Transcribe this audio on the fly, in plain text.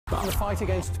The fight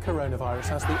against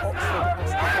coronavirus as the Oxford...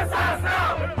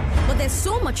 But there's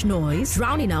so much noise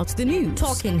drowning out the news.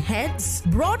 Talking heads,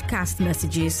 broadcast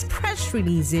messages, press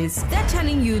releases. They're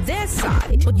telling you their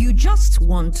side, but you just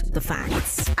want the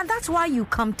facts. And that's why you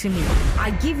come to me.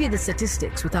 I give you the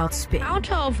statistics without spin. Out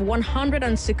of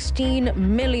 116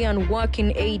 million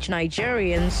working age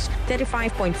Nigerians,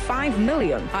 35.5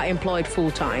 million are employed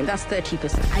full-time. That's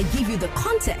 30%. I give you the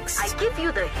context. I give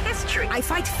you the history. I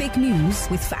fight fake news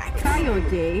with facts.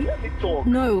 Kayode,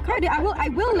 no, Kayode, I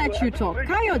will let you talk.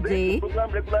 Kayode,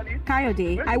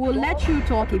 I will let you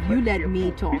talk if you let me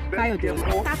talk.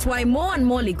 Kayode. That's why more and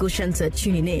more Lagosians are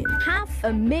tuning in.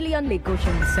 500,000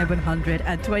 Lagosians,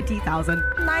 720,000,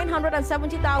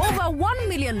 970,000, over 1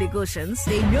 million Lagosians.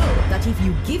 They know that if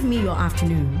you give me your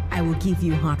afternoon, I will give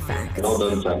you hard facts. Well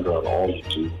done, Sandra, all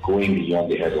to going beyond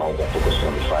the headlines and focus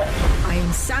on the facts. I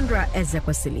am Sandra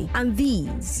Ezekwesili, and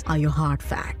these are your hard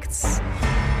facts.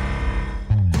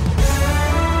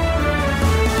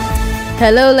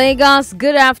 Hello, Lagos.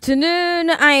 Good afternoon.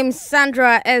 I am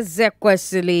Sandra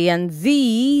Ezekwesili, and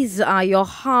these are your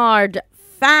hard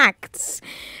facts.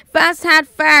 First hard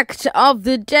fact of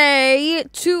the day: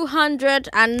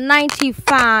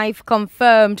 295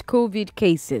 confirmed COVID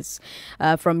cases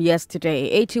from yesterday.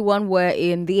 81 were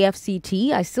in the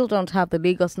FCT. I still don't have the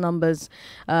Lagos numbers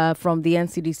from the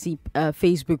NCDC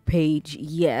Facebook page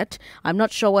yet. I'm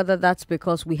not sure whether that's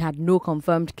because we had no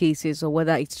confirmed cases or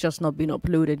whether it's just not been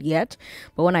uploaded yet.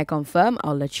 But when I confirm,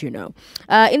 I'll let you know.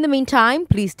 In the meantime,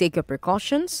 please take your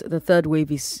precautions. The third wave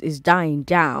is dying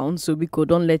down, so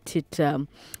don't let it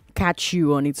catch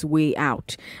you on its way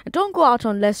out. Don't go out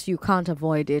unless you can't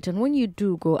avoid it. And when you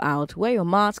do go out, wear your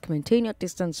mask, maintain your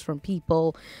distance from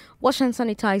people, wash and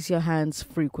sanitize your hands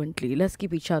frequently. Let's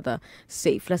keep each other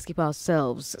safe. Let's keep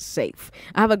ourselves safe.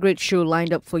 I have a great show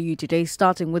lined up for you today,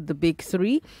 starting with the big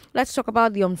three. Let's talk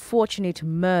about the unfortunate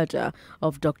murder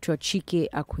of Dr. Chike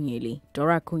Akunyili,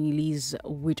 Dora Akunyili's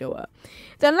widower.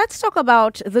 Then let's talk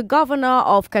about the governor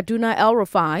of Kaduna,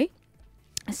 El-Rufai,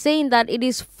 saying that it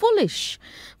is foolish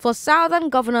for southern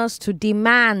governors to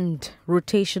demand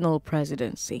rotational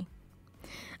presidency.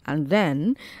 And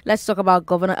then let's talk about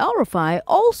Governor El-Rufai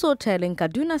also telling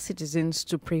Kaduna citizens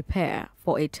to prepare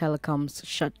for a telecoms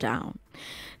shutdown.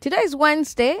 Today is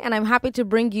Wednesday, and I'm happy to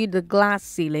bring you the glass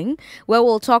ceiling, where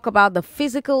we'll talk about the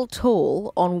physical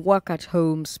toll on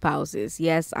work-at-home spouses.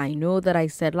 Yes, I know that I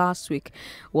said last week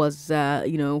was,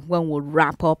 when we'll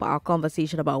wrap up our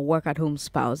conversation about work-at-home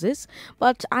spouses,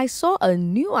 but I saw a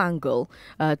new angle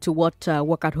to what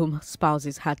work-at-home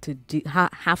spouses have to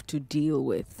deal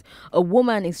with. A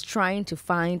woman is trying to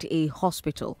find a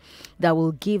hospital that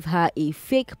will give her a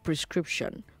fake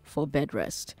prescription for bed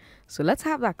rest. So let's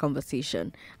have that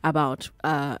conversation about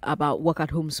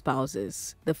work-at-home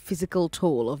spouses, the physical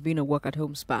toll of being a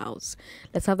work-at-home spouse.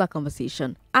 Let's have that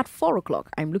conversation at 4 o'clock.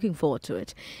 I'm looking forward to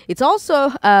it. It's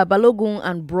also Balogun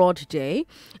and Broad Day.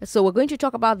 So we're going to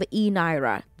talk about the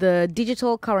e-Naira, the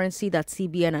digital currency that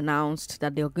CBN announced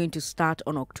that they're going to start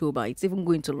on October. It's even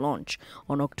going to launch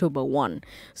on October 1.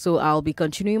 So I'll be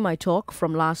continuing my talk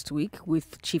from last week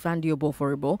with Chief Andy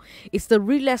Oboforibo. It's the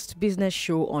realest business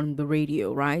show on the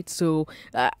radio, right? So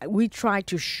we try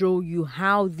to show you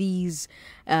how these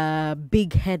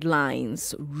big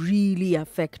headlines really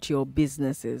affect your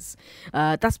businesses.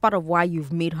 That's part of why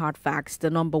you've made Hard Facts the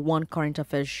number one current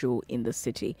affairs show in the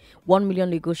city. 1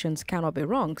 million Lagosians cannot be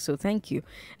wrong. So thank you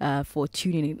for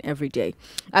tuning in every day.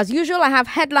 As usual, I have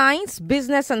headlines,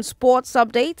 business and sports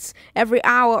updates every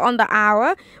hour on the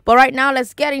hour. But right now,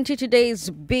 let's get into today's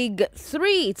big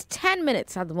three. It's 10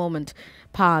 minutes at the moment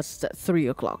past 3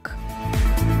 o'clock.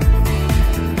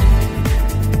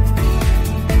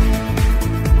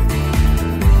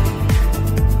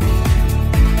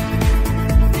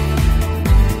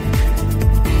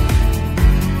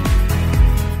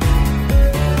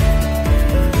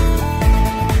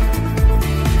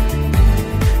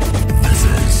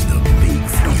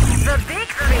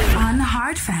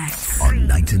 Hard Facts on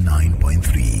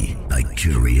 99.3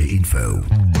 Nigeria Info.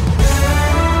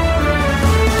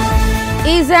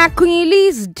 Is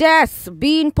Akunyili's death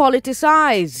being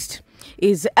politicized?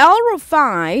 Is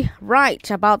El-Rufai right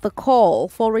about the call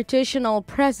for rotational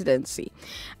presidency?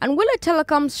 And will a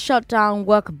telecoms shutdown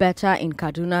work better in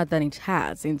Kaduna than it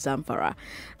has in Zamfara?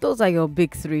 Those are your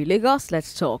big three. Lagos,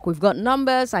 let's talk. We've got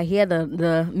numbers. I hear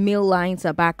the mail lines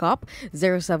are back up.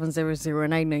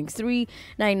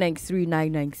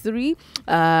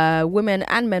 0700-993-993-993. Women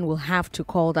and men will have to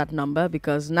call that number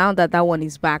because now that one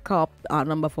is back up, our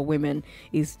number for women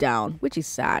is down, which is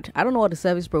sad. I don't know what the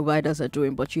service providers are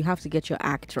doing, but you have to get your your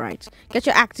act right. Get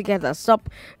your act together. Stop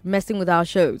messing with our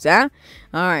shows, eh?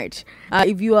 All right.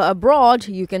 If you are abroad,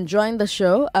 you can join the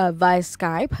show via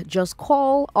Skype. Just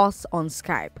call us on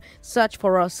Skype. Search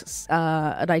for us,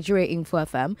 Nigeria Info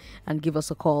FM, and give us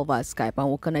a call via Skype, and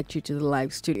we'll connect you to the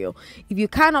live studio. If you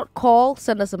cannot call,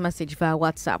 send us a message via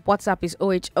WhatsApp. WhatsApp is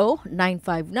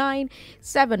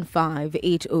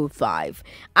 080-959-75805.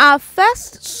 Our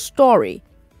first story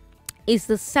is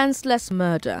the senseless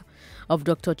murder of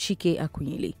Dr. Chike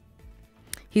Akunyili.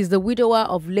 He's the widower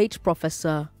of late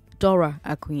Professor Dora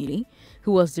Akunyili,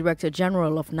 who was Director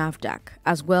General of NAFDAC,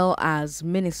 as well as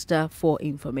Minister for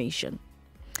Information.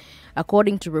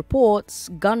 According to reports,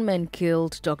 gunmen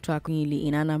killed Dr. Akunyili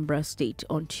in Anambra State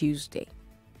on Tuesday.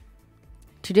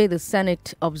 Today, the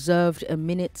Senate observed a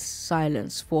minute's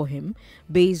silence for him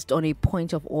based on a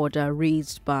point of order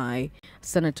raised by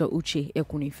Senator Uche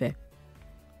Ekwunife.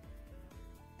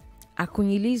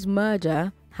 Akunyili's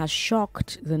murder has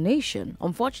shocked the nation.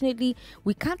 Unfortunately,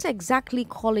 we can't exactly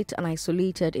call it an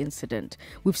isolated incident.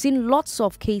 We've seen lots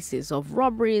of cases of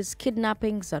robberies,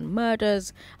 kidnappings, and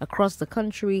murders across the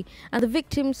country, and the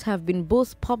victims have been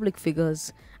both public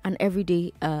figures and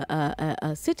everyday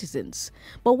citizens.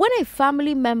 But when a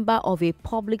family member of a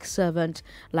public servant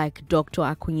like Dr.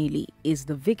 Akunyili is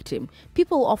the victim,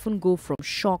 people often go from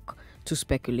shock to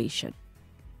speculation.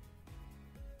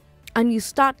 And you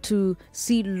start to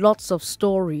see lots of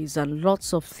stories and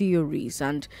lots of theories.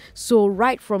 And so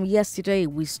right from yesterday,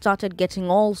 we started getting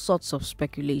all sorts of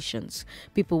speculations.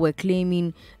 People were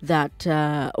claiming that,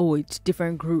 it's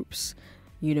different groups.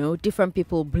 You know, different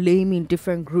people blaming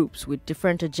different groups with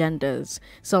different agendas.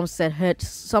 Some said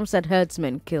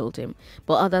herdsmen killed him,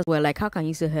 but others were like, how can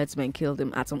you say herdsmen killed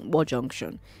him at what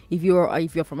junction? If you're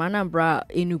from Anambra,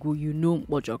 Enugu, you know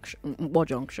what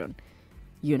junction,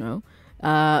 you know.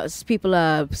 People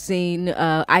are saying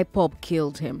IPOB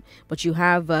killed him, but you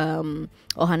have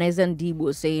Ohaneze and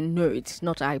Debo saying no, it's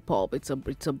not IPOB, it's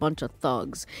a bunch of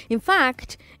thugs. In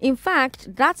fact,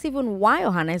 that's even why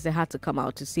Ohaneze had to come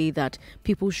out to say that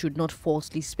people should not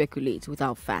falsely speculate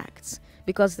without facts,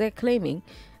 because they're claiming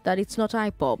that it's not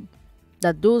IPOB,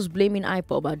 that those blaming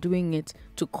IPOB are doing it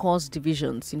to cause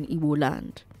divisions in Igbo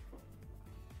land.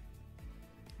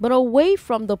 But away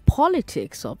from the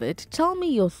politics of it, tell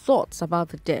me your thoughts about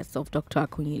the death of Dr.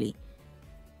 Akunyili.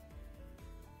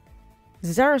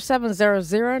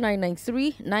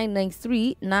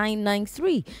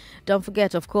 0700-993-993-993. Don't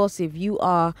forget, of course, if you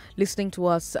are listening to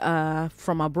us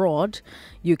from abroad,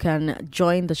 you can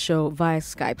join the show via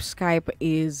Skype. Skype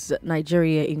is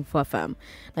Nigeria Info FM.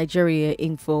 Nigeria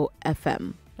Info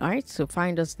FM. All right, so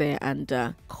find us there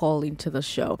and call into the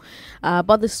show.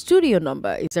 But the studio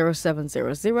number is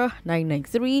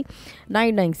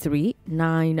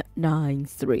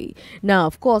 0700-993-993-993. Now,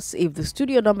 of course, if the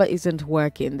studio number isn't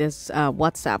working, there's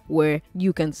WhatsApp where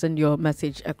you can send your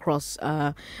message across.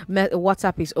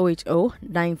 WhatsApp is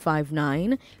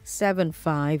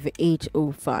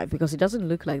 080-959-75805 because it doesn't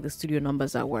look like the studio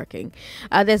numbers are working.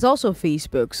 There's also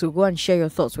Facebook, so go and share your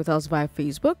thoughts with us via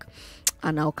Facebook,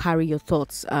 and I'll carry your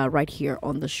thoughts right here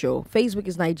on the show. Facebook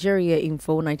is Nigeria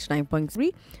Info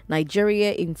 99.3.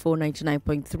 Nigeria Info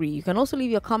 99.3. You can also leave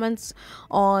your comments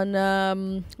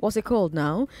on, what's it called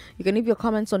now? You can leave your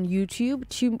comments on YouTube.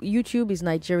 YouTube is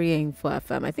Nigeria Info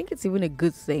FM. I think it's even a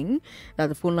good thing that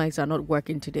the phone lines are not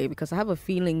working today, because I have a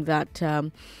feeling that,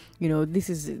 this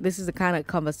is the kind of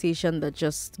conversation that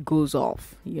just goes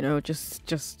off,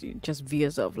 just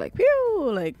veers off, like,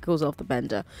 pew, like goes off the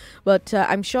bender. But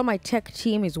I'm sure my tech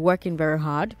team is working very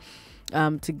hard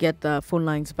to get the phone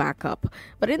lines back up.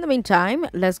 But in the meantime,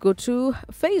 let's go to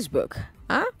Facebook.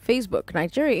 Facebook,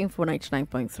 Nigeria Info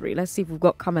 99.3. Let's see if we've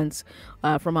got comments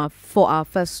for our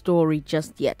first story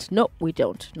just yet. No, we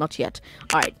don't. Not yet.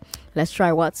 All right, let's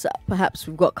try WhatsApp. Perhaps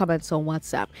we've got comments on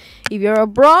WhatsApp. If you're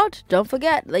abroad, don't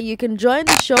forget that you can join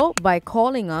the show by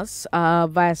calling us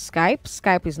via Skype.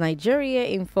 Skype is Nigeria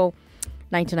Info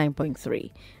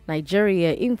 99.3.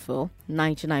 Nigeria Info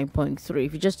 99.3.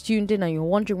 If you just tuned in and you're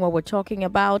wondering what we're talking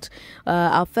about,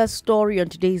 our first story on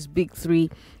today's Big Three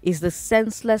is the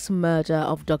senseless murder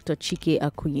of Dr. Chike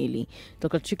Akunyili.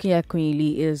 Dr. Chike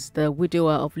Akunyili is the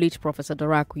widower of late Professor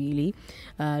Dora Akunyili,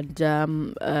 and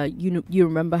you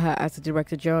remember her as the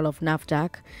Director General of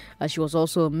NAFDAC. She was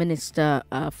also a Minister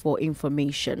for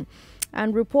Information.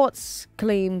 And reports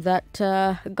claim that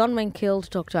gunmen killed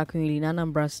Dr. Akunyili in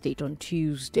Anambra State on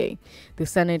Tuesday. The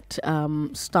Senate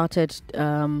started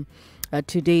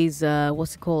today's,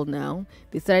 what's it called now?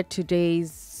 They started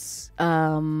today's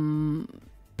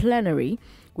plenary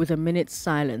with a minute's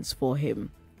silence for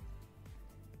him.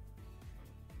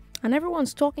 And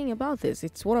everyone's talking about this.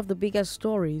 It's one of the biggest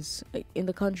stories in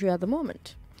the country at the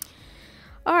moment.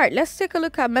 All right, let's take a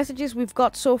look at messages we've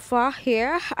got so far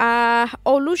here.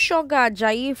 Olushoga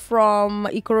Ajayi from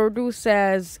Ikorodu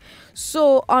says,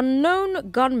 so unknown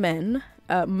gunmen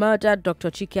murdered Dr.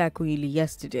 Chike Akunyili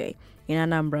yesterday in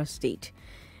Anambra State.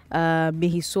 May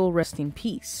his soul rest in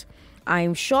peace. I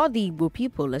am sure the Igbo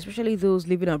people, especially those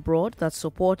living abroad that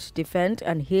support, defend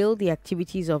and hail the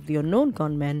activities of the unknown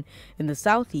gunmen in the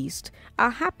southeast,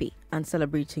 are happy and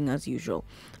celebrating as usual.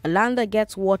 A land that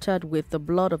gets watered with the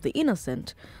blood of the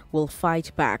innocent will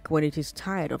fight back when it is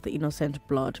tired of the innocent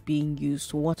blood being used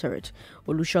to water it.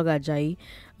 Olushoga Ajayi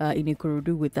in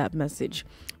Ikorodu with that message.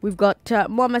 We've got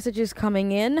more messages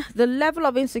coming in. The level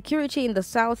of insecurity in the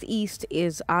southeast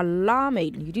is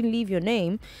alarming. You didn't leave your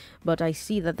name, but I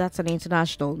see that that's an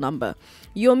international number.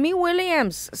 Yomi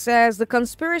Williams says the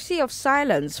conspiracy of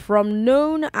silence from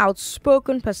known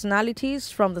outspoken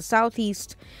personalities from the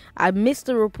southeast amidst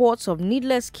the reports of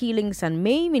needless killings and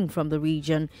maiming from the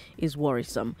region is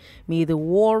worrisome. May the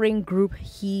warring group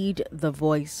heed the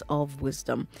voice of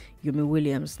wisdom. Yumi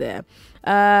Williams there.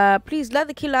 Please let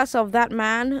the killers of that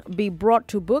man be brought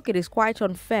to book. It is quite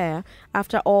unfair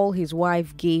after all his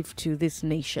wife gave to this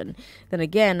nation. Then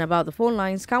again, about the phone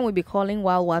lines, can we be calling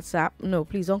while WhatsApp? No,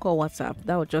 please don't call WhatsApp.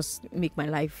 That would just make my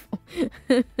life.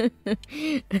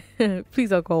 Please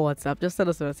don't call WhatsApp. Just send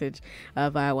us a message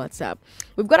via WhatsApp.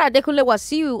 We've got Adekule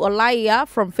Wasiu Olaiya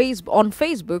from on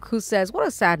Facebook who says, what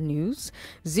a sad news.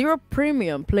 Zero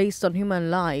premium placed on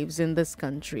human lives in this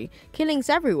country. Killings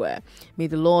everywhere. May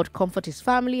the Lord comfort his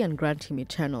family and grant him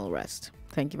eternal rest.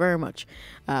 Thank you very much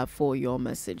for your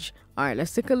message. All right,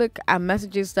 let's take a look at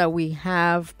messages that we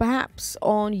have perhaps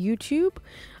on YouTube.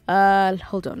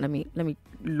 Hold on, let me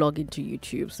log into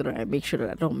YouTube so that I make sure that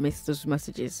I don't miss those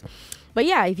messages. But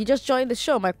yeah, if you just joined the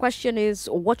show, my question is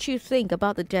what you think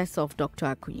about the death of Dr.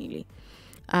 Akunyili.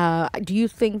 Do you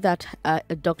think that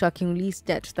Dr. Akunyili's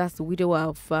death, that's the widow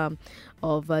of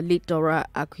late Dora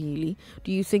Akunyili,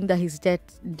 do you think that his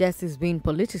death is being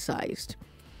politicized?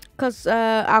 Because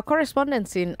our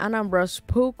correspondents in Anambra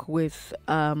spoke with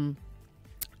Ohaneze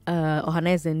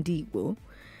Ndigbo,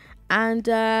 and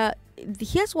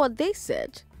here's what they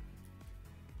said.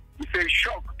 It's a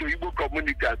shock to Igbo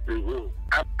community as a whole.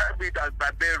 I find it as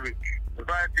barbaric. But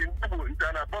in Igbo, it's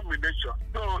an abomination.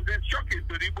 So it's shocking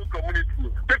to the Igbo community.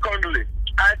 Secondly,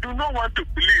 I do not want to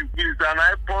believe it's an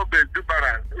IPOB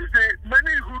exuberance. You see,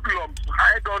 many hoodlums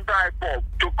hide under IPOB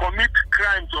to commit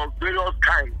crimes of various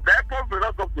kinds. The IPOB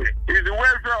philosophy is the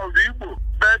welfare of the Igbo.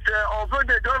 But although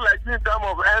they don't like me in terms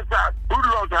of answers,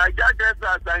 hoodlums hijack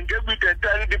answers and give it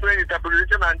entirely different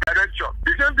interpretation and direction.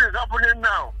 The same thing is happening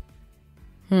now.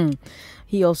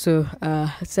 He also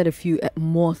said a few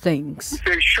more things. It's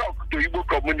a shock to Igbo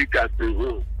community as a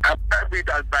whole. I find it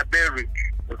as barbaric.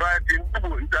 But in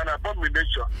Igbo, it's an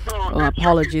abomination. So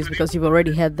apologies because you've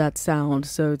already heard that sound.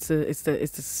 So it's the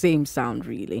same sound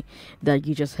really that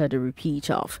you just heard a repeat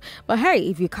of. But hey,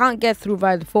 if you can't get through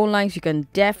via the phone lines, you can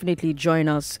definitely join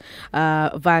us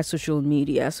via social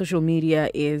media. Social media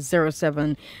is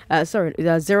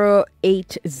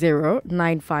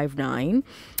 080-959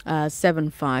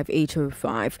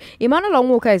 75805. Emmanuel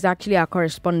Onwoka is actually our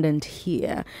correspondent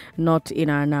here, not in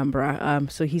Anambra.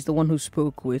 So he's the one who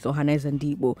spoke with Ohaneze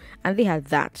Ndigbo, and they had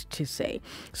that to say.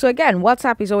 So again,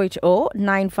 WhatsApp is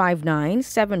 080-959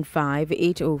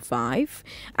 75805,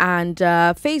 and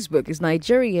Facebook is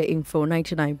Nigeria Info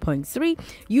 99.3,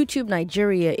 YouTube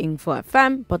Nigeria Info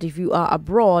FM. But if you are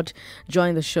abroad,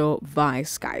 join the show via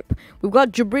Skype. We've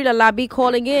got Jibril Alabi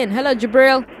calling in. Hello,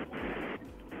 Jibril.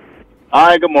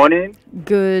 Hi, good morning.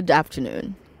 Good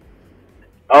afternoon.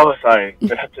 Oh, sorry.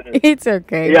 Good afternoon. It's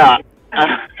okay. Yeah.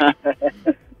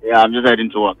 Yeah, I'm just heading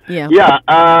to work. Yeah. Yeah.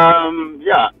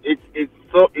 It's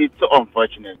so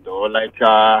unfortunate though. Like,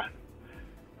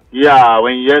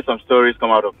 when you hear some stories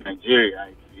come out of Nigeria,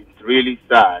 it's really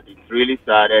sad. It's really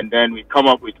sad. And then we come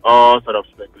up with all sort of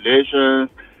speculations,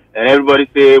 and everybody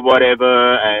say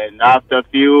whatever, and after a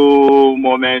few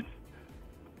moments,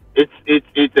 it's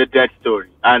a dead story,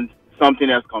 and something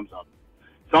else comes up.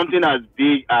 Something as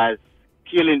big as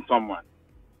killing someone.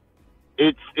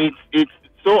 It's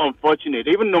so unfortunate.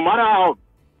 Even no matter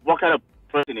what kind of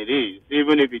person it is,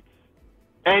 even if it's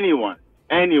anyone,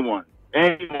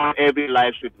 every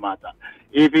life should matter.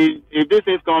 If this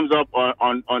thing comes up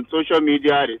on social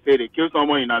media, they say they kill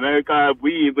someone in America,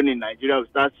 we even in Nigeria will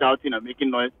start shouting and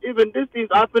making noise. Even these things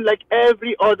happen like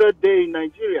every other day in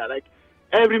Nigeria, like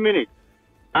every minute.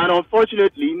 And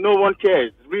unfortunately, no one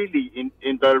cares really in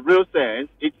the real sense.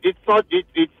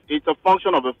 It's a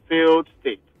function of a failed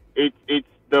state. It's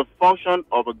the function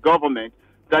of a government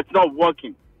that's not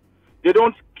working. They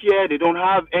don't care. They don't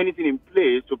have anything in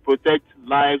place to protect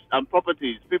lives and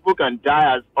properties. People can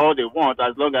die as all they want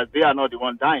as long as they are not the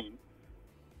one dying.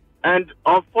 And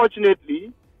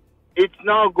unfortunately, it's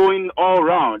now going all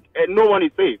around, and no one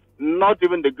is safe. Not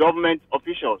even the government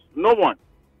officials. No one.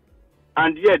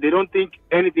 And yet they don't think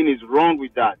anything is wrong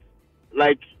with that.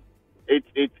 Like,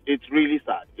 it's really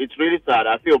sad. It's really sad.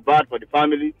 I feel bad for the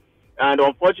family. And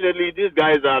unfortunately, these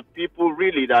guys are people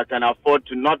really that can afford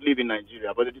to not live in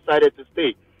Nigeria, but they decided to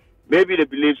stay. Maybe they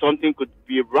believe something could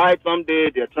be right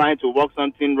someday. They're trying to work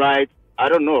something right. I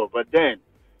don't know. But then,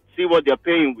 see what they're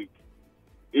paying with.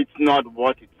 It's not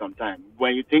worth it sometimes.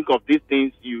 When you think of these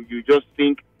things, you just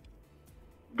think,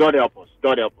 God help us.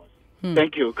 God help us.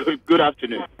 Thank you. Good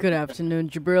afternoon. Good afternoon,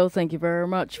 Jibril. Thank you very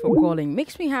much for calling.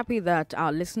 Makes me happy that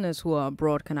our listeners who are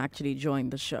abroad can actually join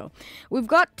the show. We've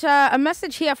got a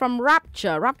message here from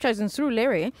Rapture. Rapture is in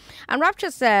Surulere. And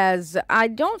Rapture says, I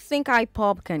don't think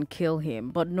IPOB can kill him,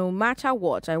 but no matter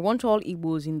what, I want all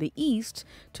Igbos in the East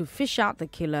to fish out the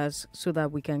killers so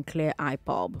that we can clear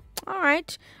IPOB. All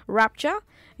right, Rapture.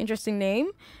 Interesting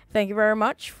name. Thank you very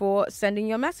much for sending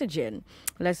your message in.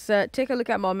 Let's take a look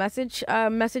at more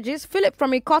messages. Philip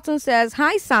from Ikoton says,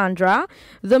 Hi, Sandra.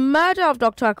 The murder of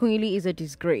Dr. Akunyili is a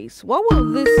disgrace. What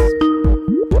will this...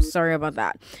 Sorry about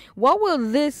that. What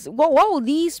will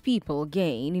these people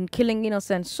gain in killing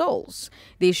innocent souls?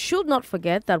 They should not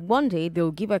forget that one day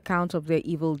they'll give account of their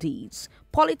evil deeds.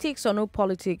 Politics or no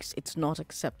politics, it's not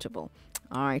acceptable.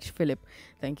 All right, Philip,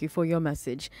 thank you for your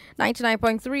message.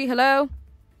 99.3, hello.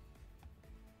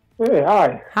 Hey,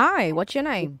 hi. Hi, what's your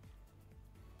name?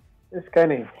 It's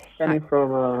Kenny. Kenny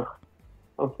from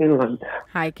Finland.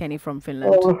 Hi, Kenny from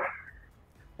Finland.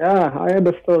 Yeah, I heard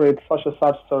the story. It's such a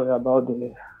sad story about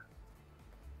the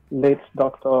late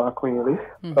Dr. Akunyili.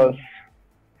 Because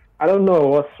I don't know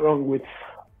what's wrong with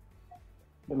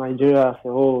the Nigeria as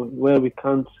a whole, where we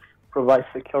can't provide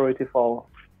security for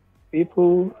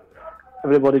people.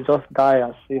 Everybody just die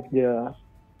as if they're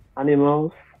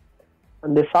animals.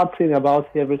 And the sad thing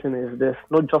about everything is this: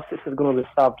 no justice is going to be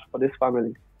served for this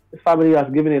family. This family has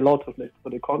given a lot to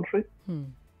the country,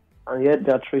 and yet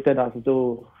they are treated as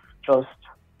though just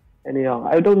anyhow.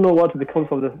 I don't know what becomes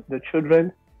of the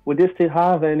children. Would they still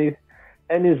have any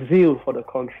zeal for the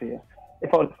country?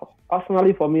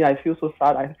 Personally, for me, I feel so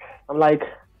sad. I'm like,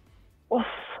 what's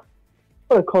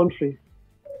for the country?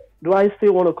 Do I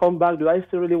still want to come back? Do I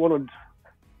still really want to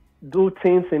do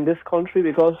things in this country?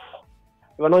 Because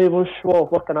you are not even sure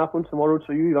of what can happen tomorrow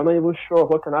to you. You are not even sure of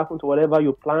what can happen to whatever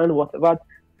you plan, whatever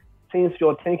things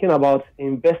you're thinking about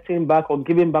investing back or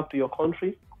giving back to your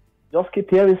country. Just keep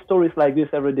hearing stories like this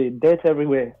every day, death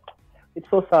everywhere. It's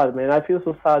so sad, man. I feel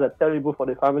so sad and terrible for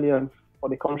the family and for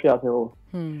the country as a whole.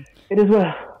 It is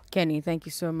well. Kenny, thank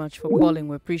you so much for calling.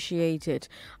 We appreciate it.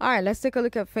 All right, let's take a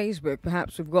look at Facebook.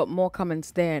 Perhaps we've got more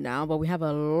comments there now, but we have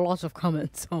a lot of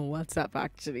comments on WhatsApp,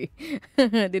 actually.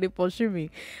 Did it pursue me?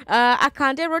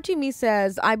 Akande Rotimi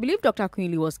says, I believe Dr.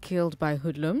 Akunyili was killed by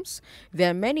hoodlums.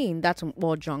 There are many in that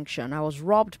war junction. I was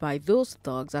robbed by those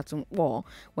thugs at war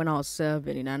when I was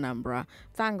serving in Anambra.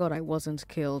 Thank God I wasn't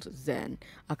killed then.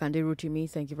 Akande Rotimi,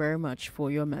 thank you very much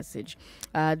for your message.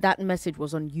 That message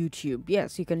was on YouTube.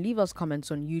 Yes, you can leave us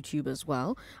comments on YouTube as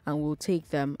well, and we'll take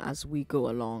them as we go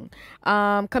along.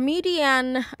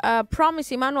 Comedian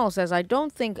Promise Emmanuel says, I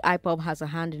don't think IPOB has a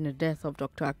hand in the death of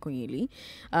Dr. Akunyili.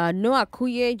 Noah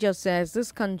Kuye just says,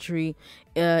 this country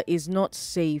is not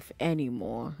safe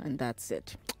anymore, and that's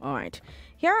it. All right.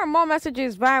 Here are more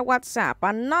messages via WhatsApp.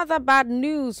 Another bad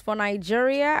news for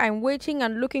Nigeria. I'm waiting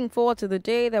and looking forward to the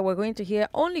day that we're going to hear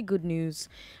only good news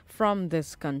from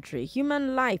this country.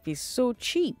 Human life is so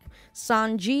cheap.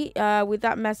 Sanji with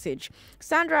that message.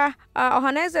 Sandra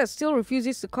Ohaneze still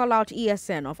refuses to call out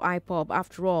ESN of IPOB.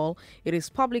 After all, it is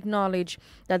public knowledge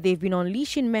that they've been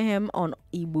unleashing mayhem on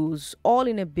Igbos, all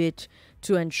in a bid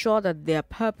to ensure that their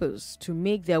purpose to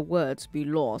make their words be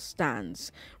law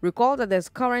stands. Recall that there's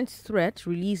current threat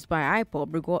released by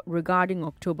IPOB regarding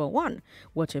October 1.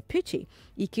 What a pity.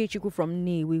 Ikechukwu from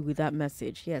Newi with that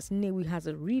message. Yes, Newi has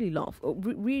a really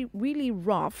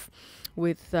rough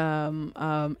with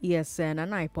ESN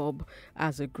and IPOB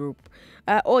as a group.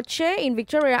 Oche in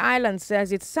Victoria Island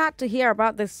says, it's sad to hear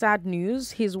about this sad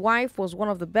news. His wife was one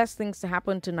of the best things to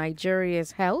happen to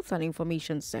Nigeria's health and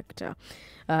information sector.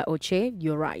 Oche,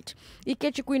 you're right.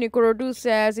 Ikechukwu Nikorodu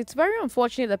says, it's very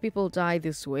unfortunate that people die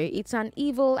this way. It's an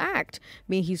evil act.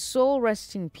 May his soul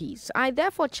rest in peace. I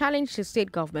therefore challenge the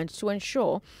state government to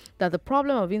ensure that the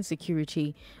problem of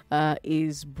insecurity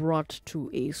is brought to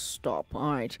a stop.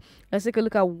 All right. Let's take a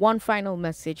look at one final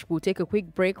message. We'll take a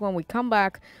quick break. When we come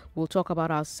back, we'll talk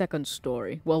about our second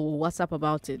story. Well, we'll WhatsApp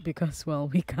about it because, well,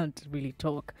 we can't really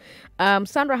talk.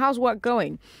 Sandra, how's work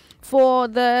going? For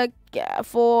the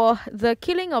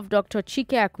killing of Dr. Chike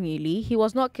Akunyili, he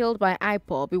was not killed by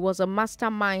IPOB. It was a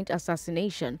mastermind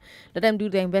assassination. Let them do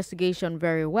the investigation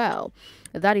very well.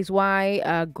 That is why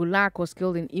Gulak was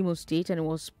killed in Imo State, and it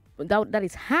was that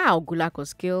is how Gulak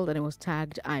was killed, and it was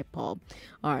tagged IPOB.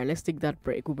 All right, let's take that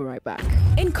break. We'll be right back.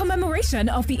 In commemoration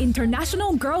of the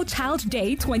International Girl Child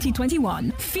Day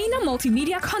 2021, FINA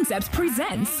Multimedia Concepts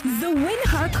presents the Win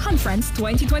Her Conference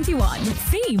 2021.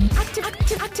 Theme: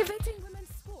 activating women's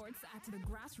sports at the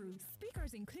grassroots.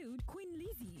 Speakers include Queen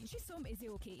Lizzie, Chisom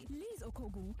Ezeoke, Liz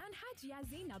Okogu, and Hajia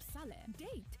Zainab Saleh.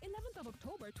 Date: 11th of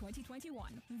October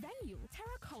 2021. Venue: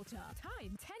 Terraculture.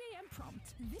 Time: 10 a.m.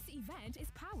 prompt. This event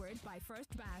is powered by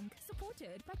First Bank,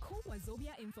 supported by Kumwa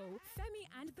Zobia Info, Femi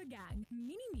and the Gang,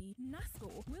 Minimi,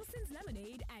 Nasco, Wilson's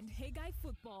Lemonade, and Hegai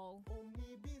Football.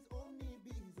 Omnibiz, oh.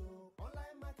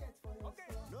 Online market for your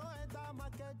store. No enter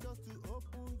market just to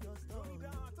open your store.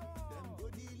 Them go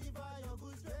deliver your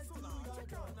goods straight to your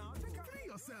door. Free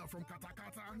yourself from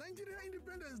katakata. Nigeria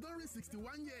independence don't reach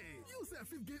 61 years. You say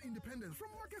fifth gain independence from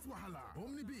market wahala.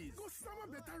 Omnibiz go summer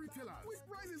better retailers with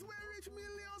prices where reach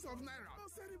millions of naira.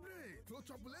 Don't celebrate. To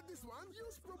chopulate this one,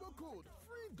 use promo code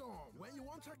FREEDOM when you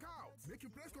want check out. Make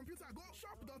your press computer go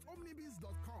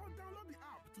shop.omnibiz.com or download the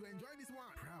app to enjoy this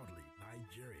one. Proudly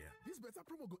Nigeria. This better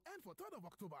promo go end for 3rd of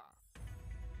October.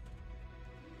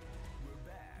 We're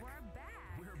back. We're back.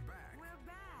 We're back. We're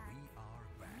back. We are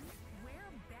back.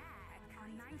 We're back on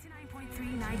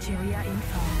 99.3 Nigeria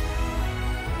Info.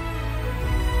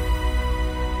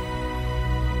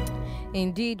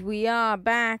 Indeed, we are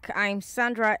back. I'm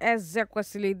Sandra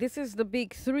Ezekwesili. This is the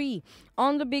Big Three.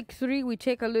 On the Big Three, we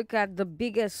take a look at the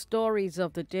biggest stories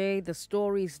of the day, the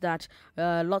stories that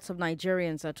lots of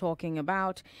Nigerians are talking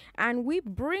about, and we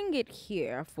bring it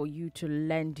here for you to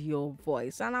lend your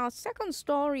voice. And our second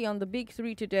story on the Big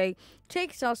Three today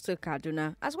takes us to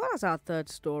Kaduna, as well as our third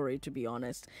story, to be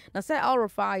honest. Nasser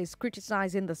El-Rufai is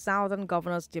criticizing the Southern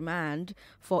governor's demand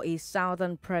for a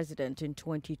Southern president in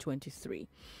 2023.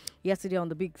 Yesterday on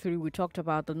the Big Three, we talked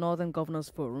about the Northern Governors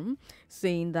Forum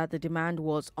saying that the demand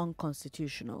was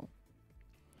unconstitutional.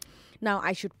 Now,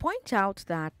 I should point out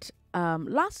that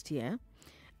last year,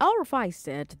 El-Rufai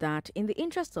said that in the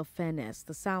interest of fairness,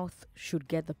 the South should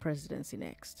get the presidency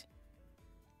next.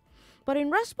 But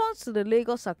in response to the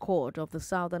Lagos Accord of the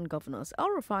Southern Governors,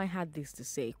 El-Rufai had this to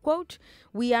say, quote,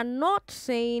 "We are not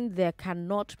saying there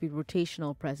cannot be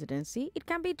rotational presidency. It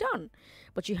can be done.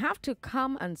 But you have to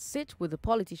come and sit with the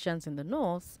politicians in the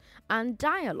North and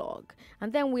dialogue.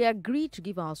 And then we agree to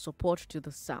give our support to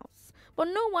the South. But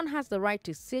no one has the right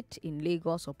to sit in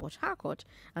Lagos or Port Harcourt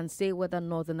and say whether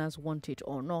Northerners want it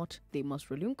or not. They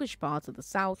must relinquish power to the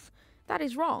South. That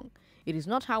is wrong. It is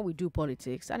not how we do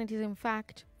politics, and it is in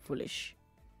fact foolish."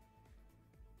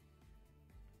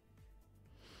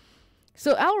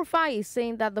 So El-Rufai is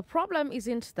saying that the problem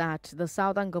isn't that the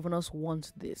Southern governors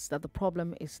want this, that the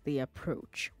problem is the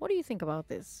approach. What do you think about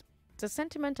this? It's a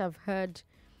sentiment I've heard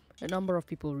a number of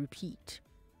people repeat.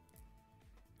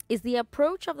 Is the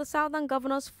approach of the Southern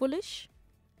governors foolish,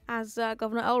 as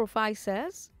Governor El-Rufai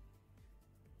says?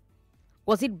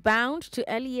 Was it bound to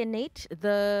alienate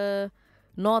the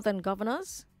Northern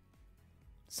governors?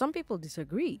 Some people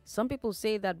disagree. Some people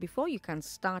say that before you can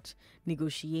start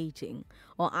negotiating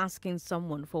or asking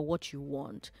someone for what you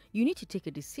want, you need to take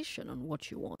a decision on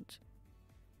what you want.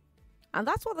 And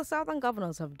that's what the Southern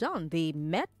governors have done. They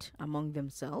met among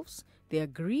themselves. They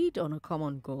agreed on a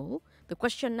common goal. The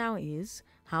question now is,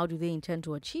 how do they intend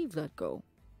to achieve that goal?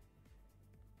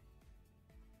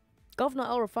 Governor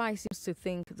El-Rufai seems to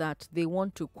think that they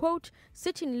want to, quote,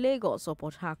 sit in Lagos or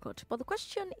Port Harcourt. But the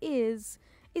question is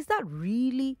that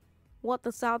really what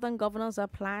the Southern governors are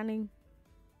planning?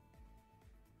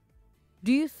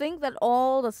 Do you think that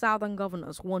all the Southern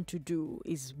governors want to do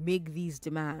is make these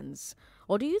demands?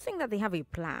 Or do you think that they have a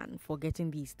plan for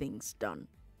getting these things done?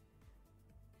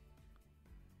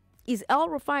 Is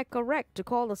El-Rufai correct to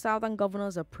call the Southern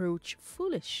governors' approach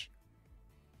foolish?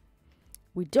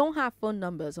 We don't have phone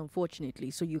numbers,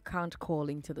 unfortunately, so you can't call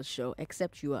into the show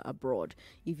except you are abroad.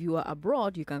 If you are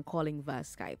abroad, you can call in via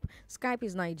Skype. Skype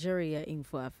is Nigeria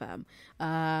Info FM.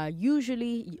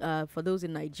 Usually, for those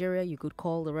in Nigeria, you could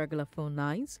call the regular phone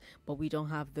lines, but we don't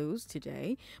have those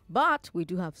today. But we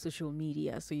do have social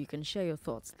media, so you can share your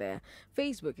thoughts there.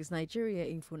 Facebook is Nigeria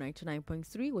Info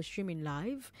 99.3. We're streaming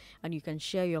live, and you can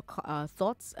share your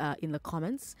thoughts in the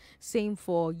comments. Same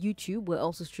for YouTube. We're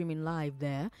also streaming live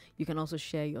there. You can also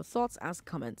share your thoughts as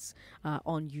comments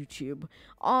on YouTube.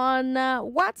 On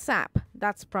WhatsApp,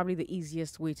 that's probably the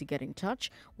easiest way to get in touch.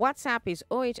 WhatsApp is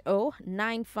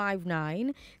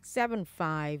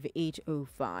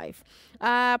 080-959-75805.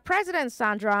 President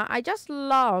Sandra, I just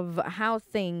love how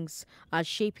things are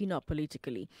shaping up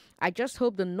politically. I just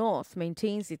hope the North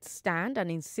maintains its stand and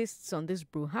insists on this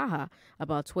brouhaha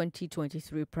about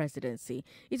 2023 presidency.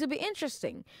 It will be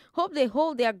interesting. Hope they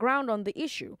hold their ground on the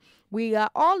issue. We are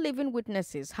all living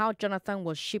witnesses how Jonathan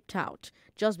was shipped out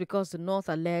just because the North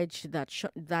alleged that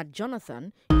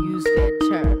Jonathan used their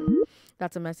turn.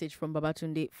 That's a message from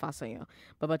Babatunde Fasayo.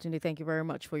 Babatunde, thank you very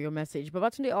much for your message.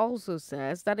 Babatunde also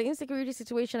says that the insecurity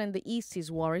situation in the East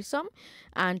is worrisome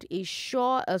and is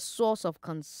sure a source of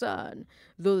concern,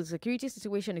 though the security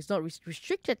situation is not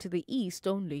restricted to the East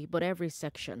only, but every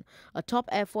section. A top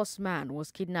Air Force man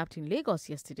was kidnapped in Lagos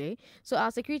yesterday, so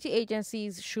our security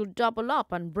agencies should double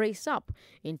up and brace up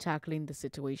in tackling the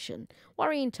situation.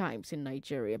 Worrying times in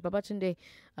Nigeria. Babatunde,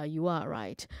 you are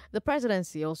right. The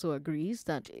presidency also agrees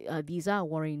that these are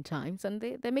worrying times, and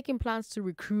they're making plans to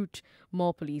recruit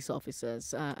more police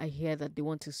officers. I hear that they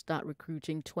want to start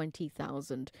recruiting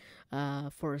 20,000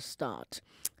 for a start.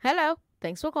 Hello.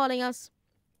 Thanks for calling us.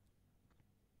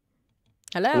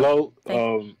 Hello.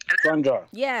 Sandra.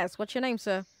 Yes. What's your name,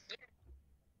 sir?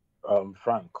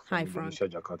 Frank. Hi, Frank. Indonesia,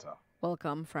 Jakarta.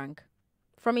 Welcome, Frank.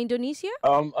 From Indonesia?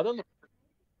 I don't know.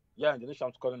 Yeah, Indonesia.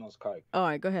 I'm calling on Skype. All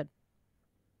right, go ahead.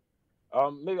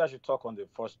 Maybe I should talk on the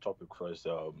first topic first.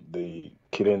 The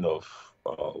killing of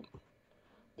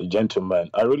the gentleman.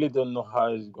 I really don't know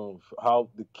how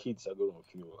the kids are going to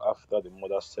feel after the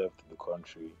mother served the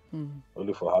country,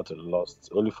 only for her to lose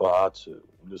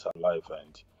her life,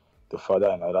 and the father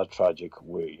in another tragic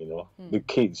way. The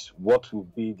kids. What will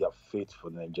be their fate for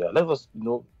Nigeria? Let us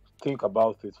think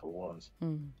about it for once.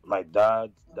 My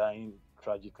dad dying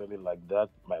tragically like that.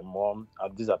 My mom.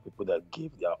 And these are people that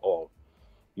gave their all.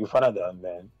 You find out that,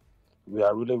 man, we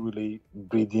are really, really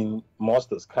breeding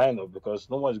monsters, kind of, because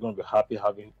no one is going to be happy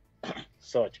having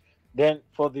such. Then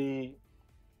for the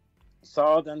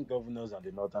southern governors and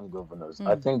the northern governors,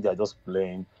 I think they're just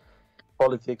playing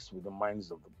politics with the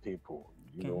minds of the people.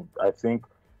 I think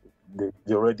they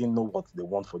already know what they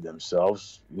want for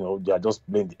themselves. They are just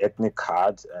playing the ethnic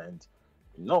cards, and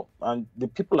and the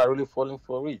people are really falling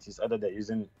for it. It's either they're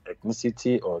using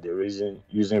ethnicity or they're using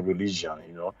religion,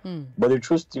 But the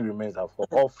truth still remains that for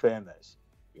all fairness,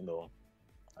 I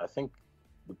think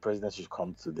the president should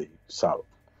come to the South.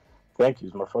 Thank you.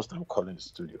 It's my first time calling the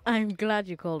studio. I'm glad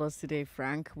you called us today,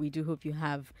 Frank. We do hope you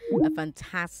have a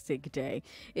fantastic day.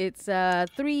 It's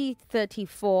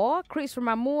 3:34. Chris from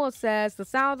Amur says the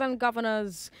southern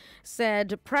governors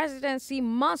said presidency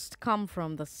must come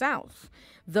from the South.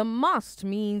 The must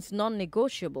means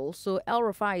non-negotiable, so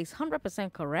El-Rufai is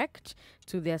 100% correct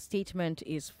to their statement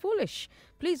is foolish.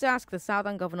 Please ask the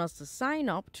southern governors to sign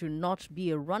up to not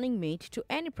be a running mate to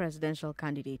any presidential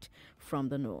candidate from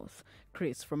the North.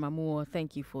 Chris from Amur,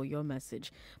 thank you for your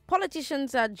message.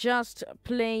 Politicians are just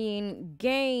playing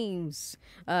games.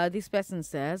 This person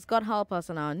says, God help us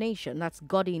and our nation. That's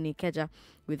Godi Nikeja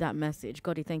with that message.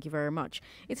 Godi, thank you very much.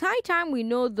 It's high time we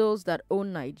know those that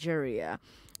own Nigeria.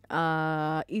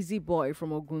 Easy Boy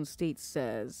from Ogun State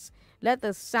says, let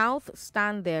the South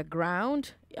stand their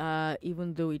ground,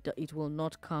 even though it will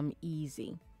not come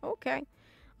easy. Okay.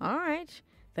 All right.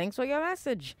 Thanks for your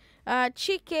message.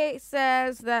 Chike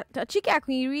says that Chike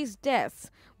Akunyili's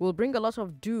death will bring a lot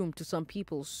of doom to some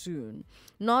people soon.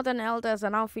 Northern elders are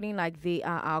now feeling like they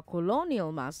are our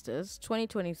colonial masters.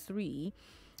 2023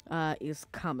 is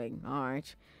coming. All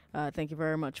right. Thank you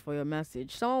very much for your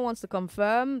message. Someone wants to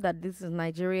confirm that this is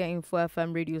Nigeria Info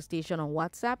FM radio station on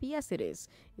WhatsApp. Yes, it is.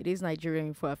 It is Nigeria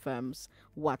Info FM's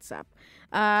WhatsApp.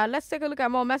 Let's take a look at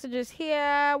more messages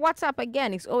here. WhatsApp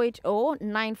again is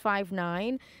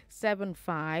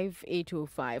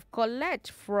 080-959-75805.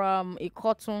 Colette from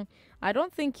Ikotun. I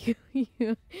don't think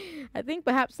I think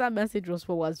perhaps that message was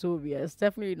for Wazobia. It's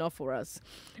definitely not for us.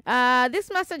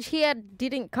 This message here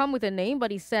didn't come with a name,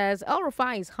 but he says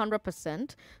El-Rufai is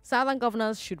 100%. Southern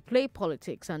governors should play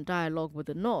politics and dialogue with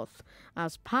the North,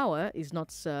 as power is not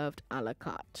served a la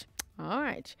carte. All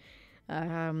right.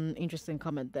 Interesting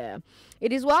comment there.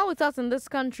 It is well with us in this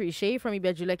country. Shay from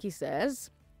Ibejuleki says,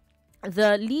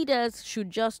 the leaders should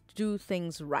just do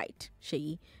things right.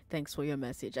 Shay, thanks for your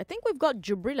message. I think we've got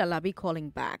Jubril Alabi calling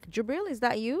back. Jubril, is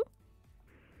that you?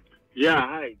 Yeah,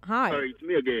 hi. Hi. Sorry, it's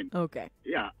me again. Okay.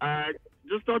 Yeah, I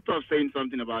just thought of saying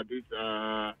something about this,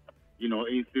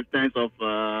 insistence of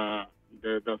the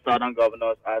southern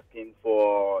governors asking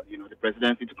for, the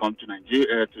presidency to come to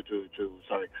Nigeria, to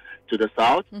the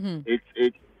south. Mm-hmm.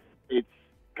 It's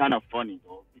kind of funny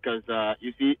though, because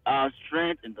you see, our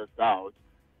strength in the South.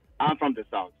 I'm from the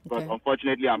South, but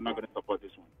unfortunately, I'm not going to support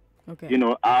this one. Okay. You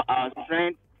know, our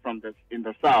strength in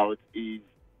the South is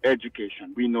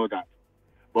education. We know that,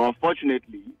 but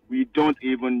unfortunately, we don't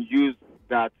even use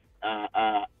that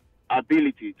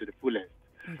ability to the fullest.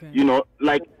 Okay. You know,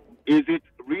 like, is it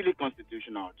really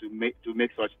constitutional to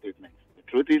make such statements? The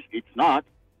truth is, it's not.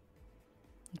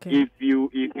 Okay. If you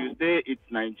say it's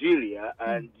Nigeria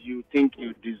and you think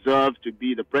you deserve to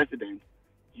be the president,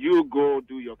 you go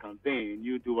do your campaign,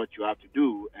 you do what you have to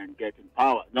do and get in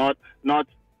power. Not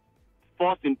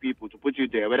forcing people to put you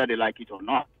there, whether they like it or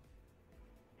not.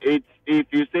 It's if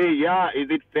you say, yeah, is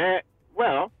it fair?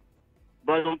 Well,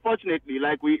 but unfortunately,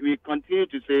 like we continue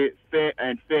to say fair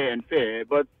and fair and fair,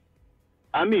 but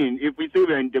I mean, if we say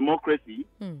we're in democracy,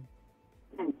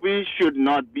 we should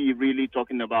not be really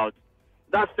talking about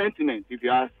that sentiment, if you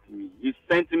ask me. It's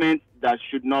sentiment that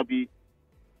should not be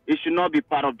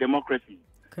part of democracy.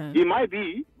 Okay. It might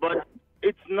be, but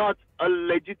it's not a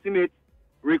legitimate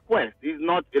request. It's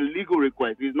not a legal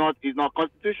request. It's not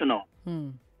constitutional.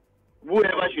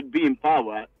 Whoever should be in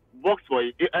power works for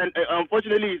it. And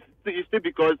unfortunately, it's still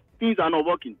because things are not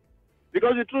working.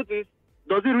 Because the truth is,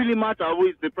 does it really matter who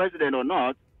is the president or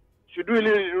not? Should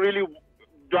really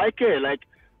do I care? Like,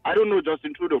 I don't know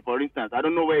Justin Trudeau, for instance. I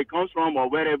don't know where he comes from or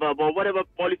wherever, but whatever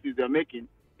policies they're making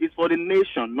is for the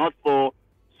nation, not for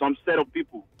some set of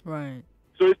people. Right.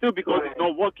 So it's still because it's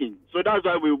not working. So that's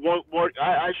why we worry.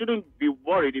 I shouldn't be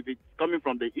worried if it's coming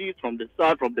from the east, from the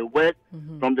south, from the west,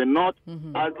 from the north.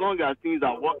 As long as things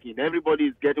are working, everybody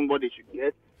is getting what they should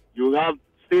get. You have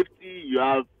safety, you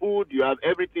have food, you have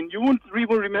everything. You won't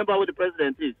even remember who the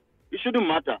president is. It shouldn't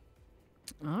matter.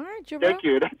 All right, Jubal. Thank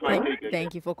you. That's my take.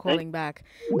 Thank you for calling back.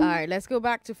 All right, let's go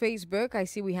back to Facebook. I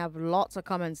see we have lots of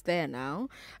comments there now.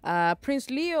 Prince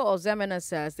Leo Ozemena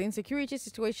says, the insecurity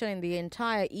situation in the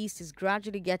entire East is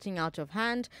gradually getting out of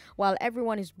hand, while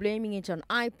everyone is blaming it on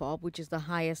IPOB, which is the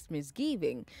highest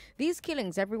misgiving. These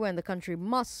killings everywhere in the country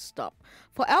must stop.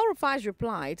 For El-Rufai's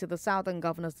reply to the Southern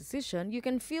governor's decision, you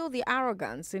can feel the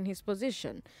arrogance in his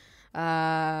position.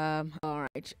 All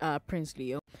right, Prince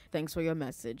Leo, thanks for your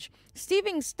message.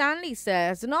 Stephen Stanley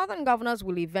says the northern governors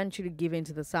will eventually give in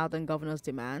to the southern governors'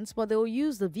 demands, but they will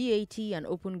use the VAT and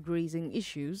open grazing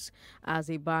issues as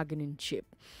a bargaining chip.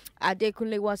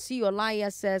 Adekunle Wasiolaya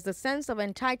says the sense of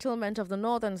entitlement of the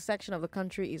northern section of the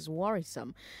country is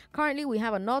worrisome. Currently, we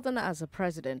have a northerner as a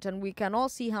president, and we can all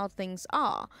see how things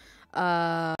are.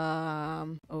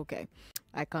 Okay.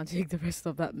 I can't take the rest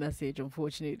of that message,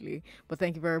 unfortunately. But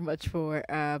thank you very much for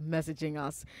messaging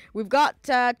us. We've got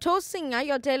Tosing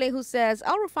Ayodele who says,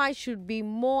 El-Rufai should be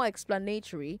more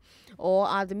explanatory, or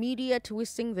are the media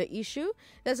twisting the issue?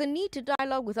 There's a need to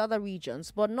dialogue with other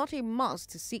regions, but not a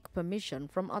must to seek permission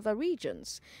from other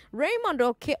regions. Raymond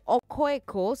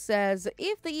Okoeko says,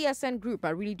 if the ESN group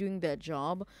are really doing their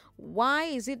job, why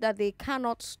is it that they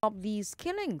cannot stop these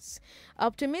killings?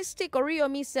 Optimistic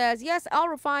Oriomi says, yes,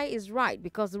 El-Rufai is right,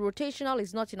 because the rotational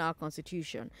is not in our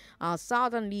constitution. Our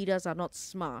southern leaders are not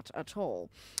smart at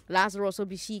all. Lazarus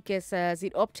Obishike says,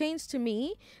 it obtains to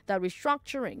me that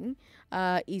restructuring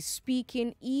is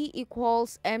speaking E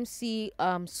equals MC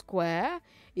square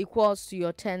equals to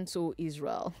your 10 to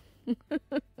Israel.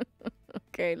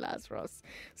 Okay, Lazarus.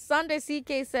 Sunday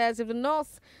CK says, if the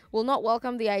North will not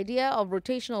welcome the idea of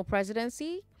rotational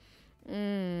presidency,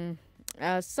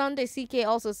 Sunday CK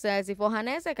also says, if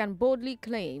Ohaneze can boldly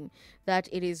claim that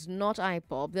it is not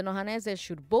IPOB, then Ohaneze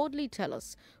should boldly tell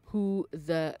us who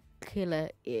the killer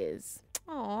is.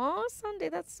 Oh, Sunday,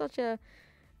 that's such a...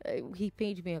 he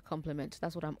paid me a compliment.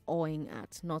 That's what I'm awing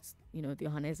at, not, the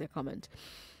Ohaneze comment.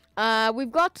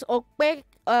 We've got Okpe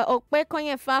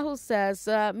Konyefa who says,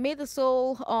 may the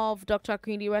soul of Dr.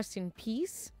 Akunyili rest in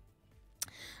peace.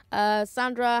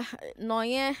 Sandra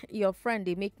Noye, your friend,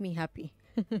 they make me happy.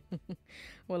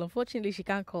 Well, unfortunately, she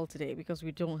can't call today because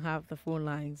we don't have the phone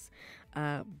lines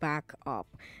back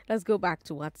up. Let's go back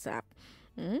to WhatsApp.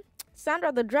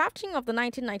 Sandra, the drafting of the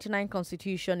 1999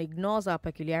 Constitution ignores our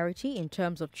peculiarity in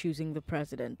terms of choosing the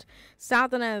president.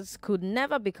 Southerners could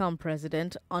never become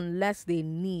president unless they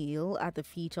kneel at the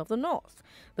feet of the North.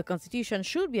 The Constitution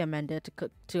should be amended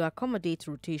to accommodate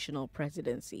rotational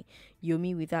presidency.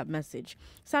 Yomi with that message.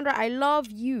 Sandra, I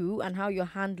love you and how you're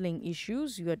handling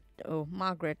issues.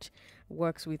 Margaret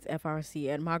works with FRC.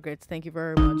 And Margaret, thank you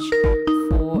very much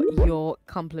for your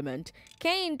compliment.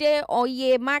 Kende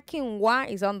Oye Makinwa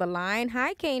is on the line.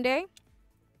 Hi, Kende.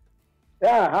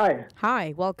 Yeah, hi.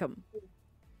 Hi, welcome.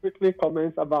 Quickly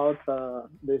comments about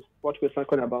this, what we're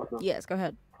talking about now. Yes, go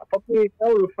ahead. Probably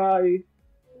El-Rufai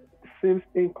seems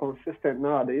inconsistent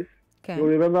nowadays. Okay.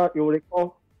 You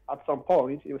recall at some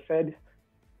point, he said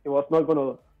he was not going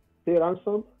to pay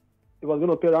ransom. He was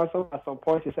going to pay ransom. At some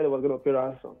point, he said he was going to pay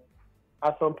ransom.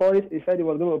 At some point, he said he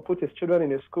was going to put his children in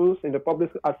his schools, in the public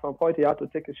school. At some point, he had to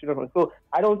take his children. So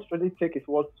I don't really take his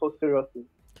words so seriously.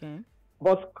 Okay.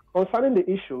 But concerning the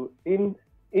issue, in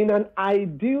an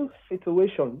ideal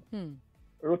situation,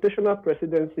 rotational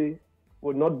presidency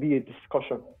would not be a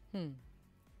discussion.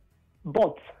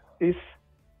 But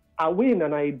are we in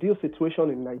an ideal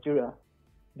situation in Nigeria?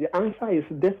 The answer is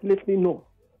definitely no,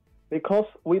 because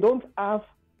we don't have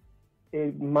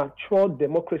a mature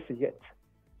democracy yet.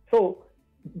 So,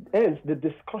 hence, the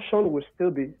discussion will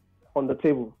still be on the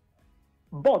table.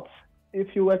 But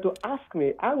if you were to ask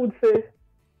me, I would say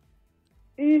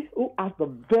he who has the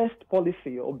best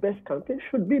policy or best campaign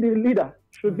should be the leader,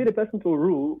 should be the person to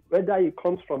rule, whether he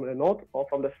comes from the north or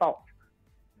from the south.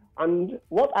 And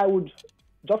what I would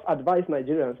just advise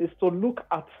Nigerians is to look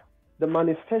at the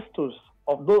manifestos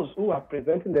of those who are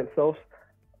presenting themselves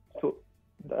to,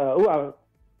 who are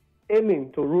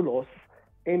aiming to rule us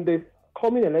in the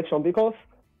coming election, because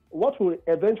what will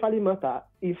eventually matter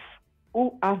is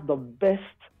who has the best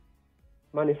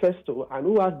manifesto and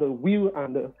who has the will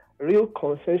and the real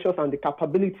consensus and the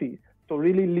capability to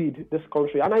really lead this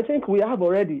country. And I think we have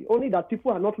already, only that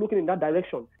people are not looking in that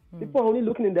direction. People are only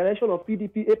looking in the direction of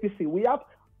PDP, APC. We have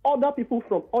other people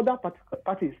from other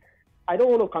parties. I don't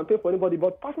want to campaign for anybody,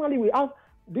 but personally we have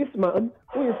this man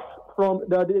who is from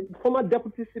the former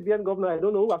deputy CBN governor, I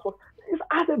don't know who he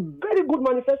has a very good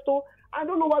manifesto. I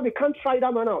don't know why we can't try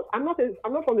that man out. I'm not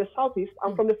from the southeast,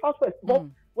 I'm from the southwest. But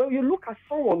when you look at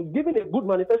someone giving a good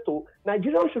manifesto,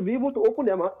 Nigerians should be able to open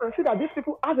their mouth and see that these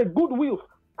people have a good will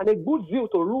and a good zeal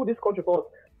to rule this country for us.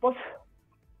 But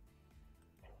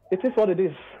it is what it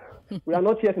is. We are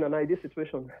not yet in an ideal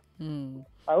situation.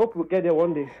 I hope we'll get there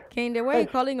one day. Kende, where are you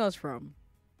calling us from?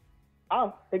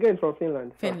 Again from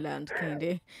Finland. Finland,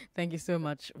 Kende. Thank you so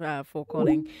much for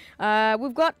calling.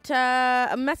 We've got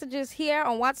messages here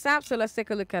on WhatsApp, so let's take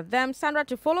a look at them. Sandra,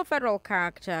 to follow federal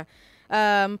character,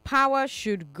 power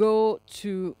should go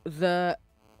to the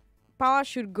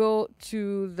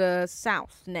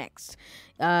south next.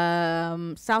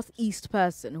 Southeast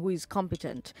person who is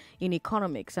competent in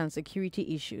economics and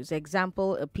security issues.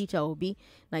 Example, Peter Obi.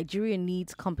 Nigeria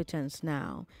needs competence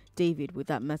now. David, with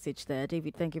that message there.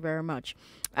 David, thank you very much.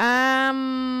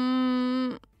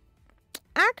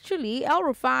 Actually,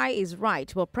 El-Rufai is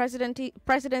right. Well, presidency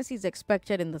is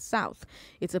expected in the south.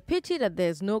 It's a pity that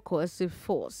there's no coercive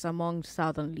force among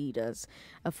southern leaders.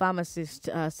 A pharmacist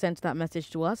sent that message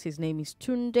to us. His name is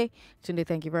Tunde. Tunde,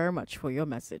 thank you very much for your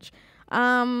message.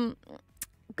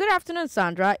 Good afternoon,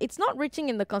 Sandra. It's not written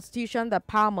in the Constitution that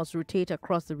power must rotate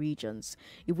across the regions.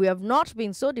 If we have not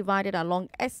been so divided along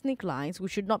ethnic lines, we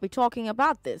should not be talking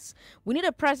about this. We need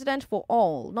a president for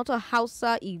all, not a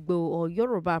Hausa, Igbo, or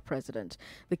Yoruba president.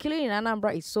 The killing in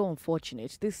Anambra is so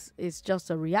unfortunate. This is just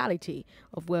a reality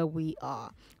of where we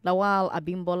are. Lawal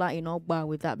Abimbola in Ogba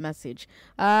with that message.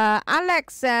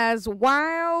 Alex says,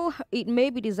 while it may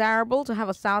be desirable to have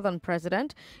a southern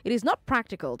president, it is not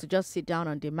practical to just sit down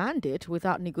and demand it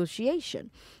without negotiation.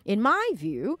 In my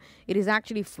view, it is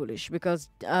actually foolish because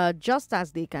just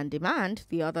as they can demand,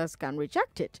 the others can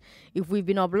reject it. If we've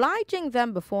been obliging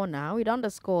them before now, it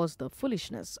underscores the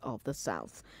foolishness of the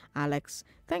South. Alex,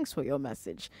 thanks for your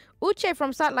message. Uche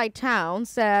from Satellite Town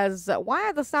says, why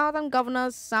are the southern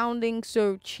governors sounding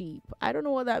so cheap? I don't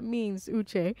know what that means,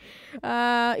 Uche.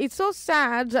 It's so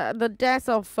sad, the death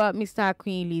of Mr.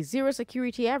 Akunyili. Zero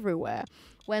security everywhere.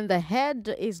 When the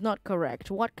head is not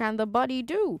correct, what can the body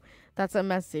do? That's a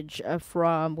message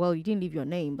from, well, you didn't leave your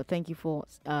name, but thank you for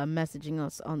messaging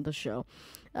us on the show.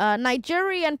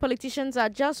 Nigerian politicians are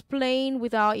just playing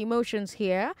with our emotions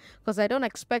here because I don't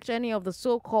expect any of the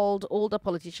so-called older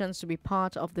politicians to be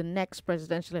part of the next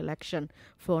presidential election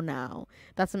for now.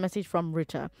 That's a message from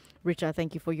Rita. Rita,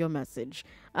 thank you for your message.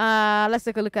 Let's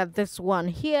take a look at this one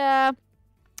here.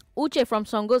 Uche from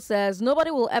Songo says,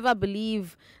 nobody will ever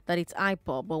believe that it's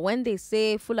IPOB, but when they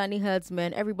say Fulani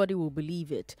herdsmen, everybody will believe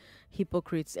it.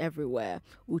 Hypocrites everywhere.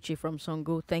 Uche from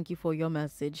Songo, thank you for your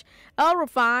message.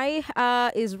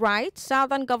 El-Rufai is right.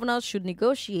 Southern governors should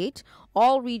negotiate.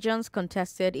 All regions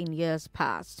contested in years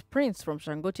past. Prince from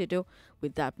Shangotedo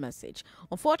with that message.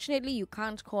 Unfortunately, you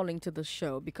can't call into the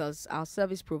show because our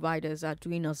service providers are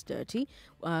doing us dirty.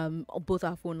 Both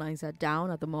our phone lines are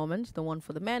down at the moment. The one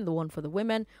for the men, the one for the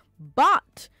women.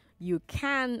 But you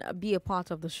can be a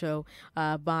part of the show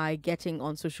by getting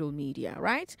on social media,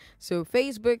 right? So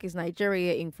Facebook is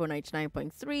Nigeria Info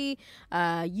 99.3.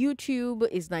 YouTube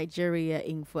is Nigeria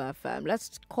Info FM.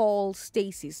 Let's call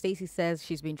Stacy. Stacy says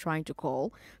she's been trying to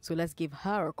call, so let's give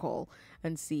her a call.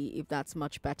 and see if that's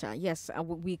much better. Yes,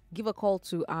 we give a call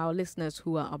to our listeners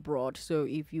who are abroad. So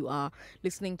if you are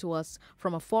listening to us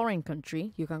from a foreign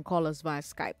country, you can call us via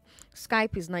Skype.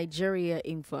 Skype is Nigeria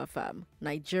Info FM.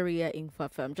 Nigeria Info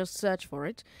FM. Just search for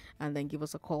it and then give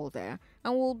us a call there,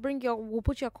 and we'll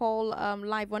put your call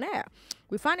live on air.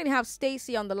 We finally have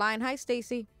Stacy on the line. Hi,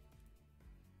 Stacy.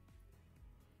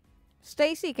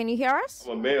 Stacy, can you hear us?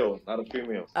 I'm a male, not a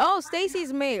female. Oh,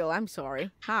 Stacy's male. I'm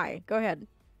sorry. Hi, go ahead.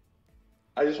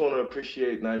 I just want to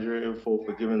appreciate Nigeria Info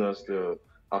for giving us the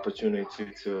opportunity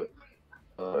to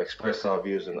express our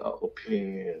views and our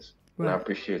opinions. Right. And I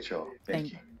appreciate y'all.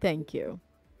 Thank you. Thank you.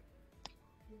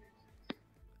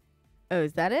 Oh,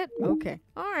 is that it? Okay.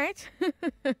 All right.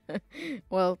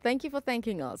 Well, thank you for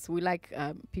thanking us. We like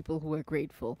people who are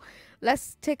grateful.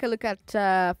 Let's take a look at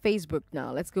Facebook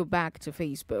now. Let's go back to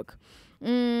Facebook.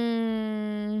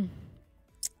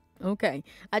 Okay.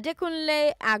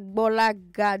 Adekunle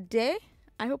Agbolagade.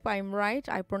 I hope I'm right.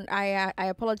 I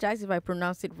apologize if I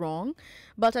pronounce it wrong.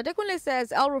 But Adekunle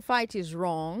says El-Rufai is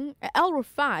wrong.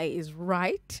 El-Rufai is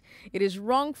right. It is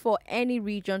wrong for any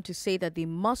region to say that they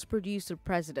must produce a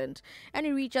president.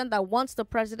 Any region that wants the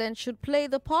president should play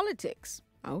the politics.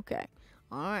 Okay.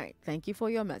 All right. Thank you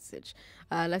for your message.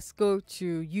 Let's go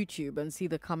to YouTube and see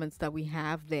the comments that we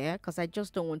have there, because I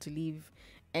just don't want to leave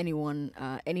anyone,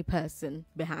 any person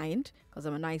behind, because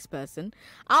I'm a nice person.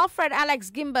 Alfred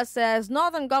Alex Gimba says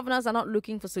northern governors are not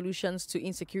looking for solutions to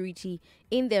insecurity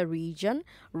in their region.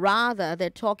 Rather, they're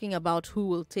talking about who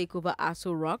will take over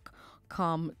Aso Rock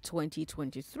come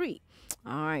 2023.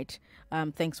 All right.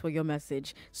 Thanks for your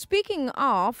message. Speaking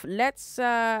of, let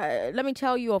me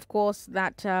tell you, of course,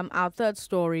 that our third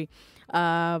story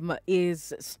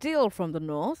is still from the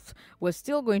north. We're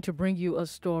still going to bring you a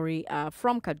story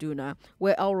from Kaduna,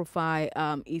 where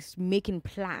El-Rufai is making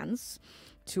plans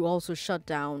to also shut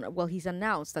down. Well, he's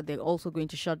announced that they're also going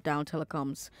to shut down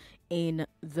telecoms in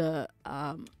the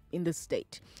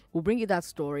state. We'll bring you that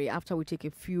story after we take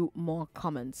a few more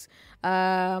comments.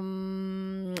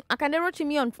 Akanero to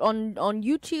me on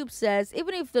YouTube says,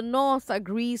 even if the North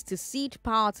agrees to cede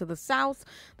power to the South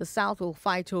will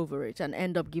fight over it and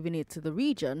end up giving it to the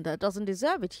region that doesn't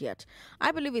deserve it yet.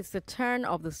 I believe it's the turn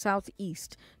of the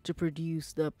Southeast to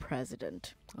produce the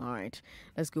president. All right,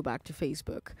 let's go back to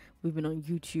Facebook. We've been on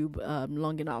YouTube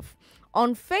long enough.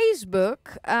 On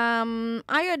Facebook,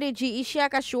 Ayodeji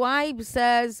Ishiaka Shuaib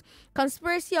says,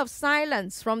 conspiracy of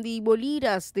silence from the Igbo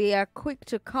leaders. They are quick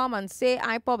to come and say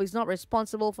IPOB is not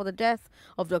responsible for the death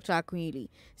of Dr. Akunyili.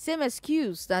 Same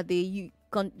excuse that they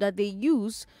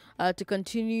use to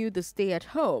continue the stay at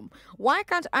home. Why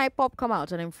can't IPOB come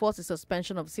out and enforce the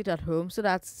suspension of sit at home so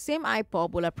that same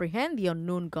IPOB will apprehend the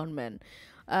unknown gunmen?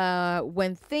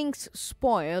 When things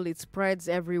spoil, it spreads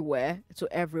everywhere to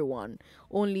everyone.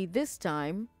 Only this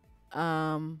time,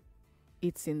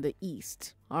 it's in the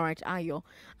east. All right, Ayo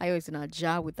is in a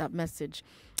jar with that message.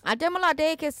 Ademola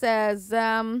Adeke says,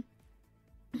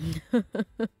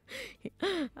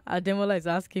 Ademola is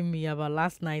asking me about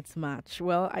last night's match.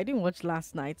 Well, I didn't watch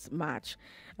last night's match,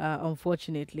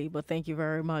 unfortunately, but thank you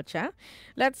very much.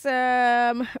 Let's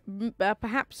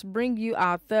perhaps bring you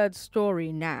our third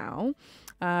story now.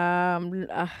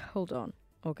 Hold on.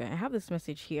 Okay, I have this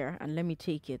message here, and let me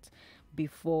take it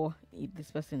before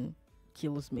this person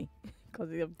kills me. Because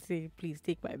they say, please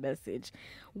take my message.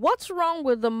 What's wrong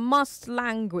with the must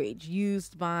language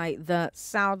used by the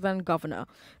southern governor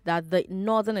that the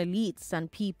northern elites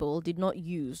and people did not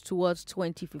use towards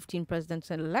 2015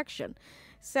 presidential election?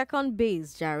 Second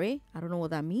base, Jerry. I don't know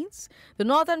what that means. The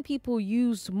northern people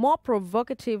used more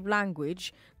provocative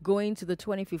language going to the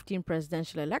 2015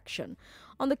 presidential election.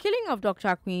 On the killing of Dr.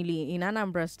 Akunyili in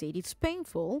Anambra State, it's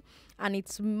painful, and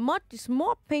it's more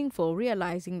painful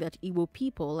realizing that Igbo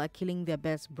people are killing their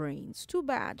best brains. Too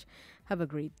bad. Have a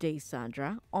great day,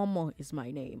 Sandra. Omo is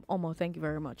my name. Omo, thank you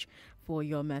very much for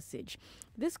your message.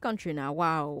 This country now,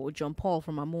 wow, John Paul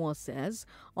from Amor says,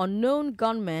 unknown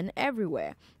gunmen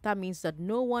everywhere. That means that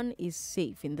no one is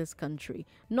safe in this country.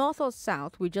 North or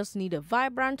south, we just need a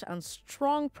vibrant and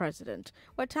strong president.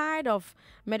 We're tired of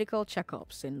medical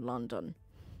checkups in London.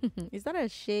 Is that a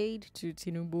shade to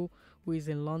Tinubu, who is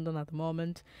in London at the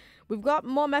moment? We've got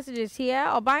more messages here.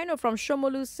 Obino from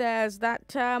Shomolu says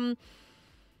that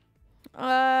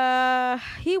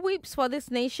he weeps for this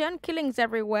nation. Killings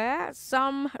everywhere.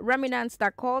 Some remnants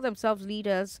that call themselves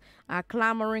leaders are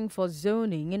clamoring for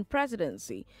zoning in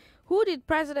presidency. Who did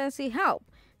presidency help?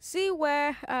 See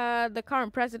where the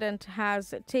current president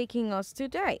has taken us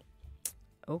today.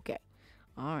 Okay.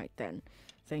 All right then.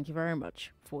 Thank you very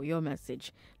much for for your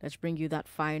message. Let's bring you that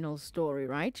final story,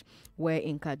 right? Where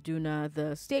in Kaduna,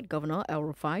 the state governor,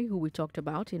 El-Rufai, who we talked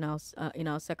about in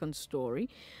our second story,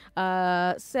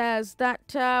 says that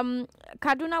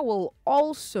Kaduna will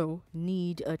also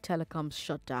need a telecoms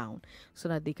shutdown so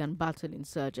that they can battle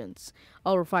insurgents.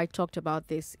 El-Rufai talked about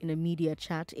this in a media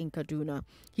chat in Kaduna.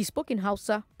 He spoke in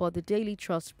Hausa, but the Daily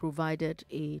Trust provided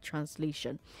a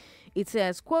translation. It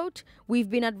says, quote, "We've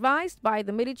been advised by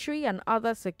the military and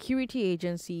other security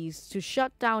agencies to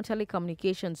shut down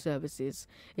telecommunication services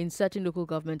in certain local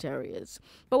government areas.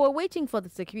 But we're waiting for the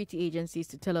security agencies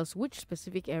to tell us which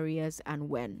specific areas and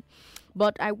when.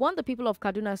 But I want the people of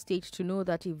Kaduna State to know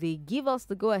that if they give us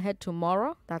the go-ahead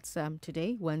tomorrow," that's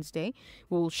today, Wednesday,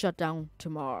 we'll shut down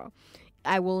tomorrow.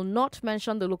 I will not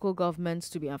mention the local governments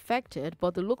to be affected,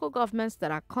 but the local governments that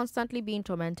are constantly being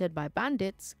tormented by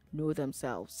bandits know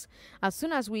themselves. As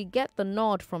soon as we get the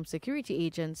nod from security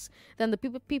agents, then the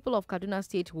people of Kaduna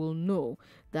State will know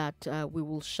that we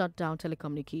will shut down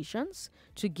telecommunications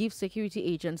to give security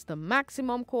agents the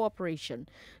maximum cooperation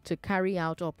to carry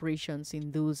out operations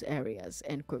in those areas,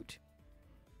 end quote.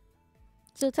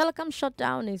 So telecom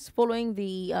shutdown is following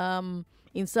the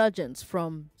insurgents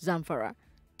from Zamfara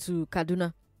to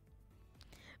Kaduna.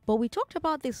 But we talked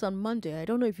about this on Monday. I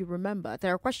don't know if you remember.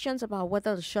 There are questions about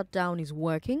whether the shutdown is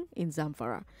working in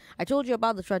Zamfara. I told you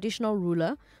about the traditional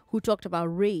ruler who talked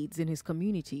about raids in his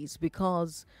communities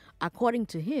because, according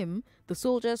to him, the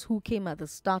soldiers who came at the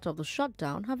start of the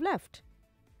shutdown have left.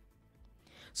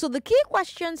 So the key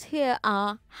questions here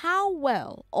are how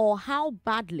well or how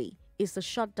badly is the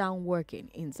shutdown working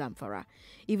in Zamfara?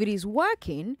 If it is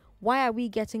working, why are we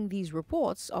getting these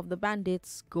reports of the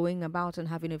bandits going about and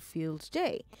having a field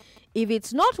day? If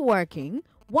it's not working,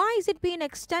 why is it being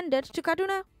extended to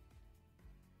Kaduna?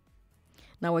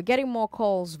 Now, we're getting more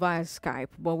calls via Skype,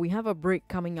 but we have a break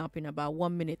coming up in about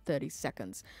 1 minute, 30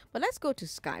 seconds. But let's go to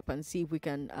Skype and see if we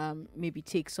can maybe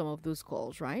take some of those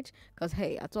calls, right? Because,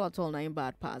 hey, at all, nine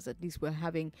bad pass. At least we're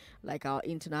having, like, our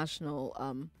international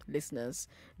listeners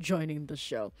joining the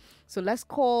show. So let's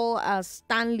call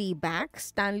Stanley back.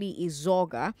 Stanley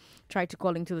Izoga tried to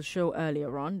call into the show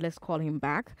earlier on. Let's call him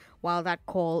back. While that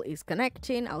call is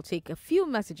connecting, I'll take a few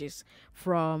messages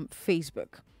from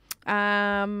Facebook.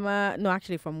 No,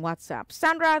 actually from WhatsApp.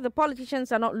 Sandra, the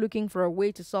politicians are not looking for a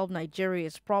way to solve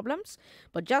Nigeria's problems,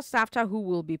 but just after who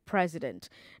will be president.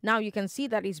 Now you can see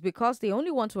that it's because they only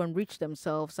want to enrich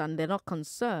themselves and they're not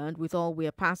concerned with all we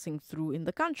are passing through in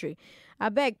the country. I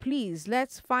beg, please,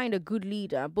 let's find a good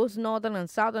leader. Both northern and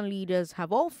southern leaders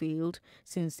have all failed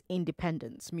since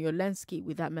independence. Miolensky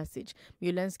with that message.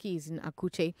 Miolensky is in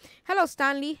Akute. Hello,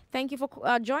 Stanley. Thank you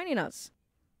for joining us.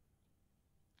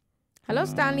 Hello,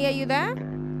 Stanley, are you there?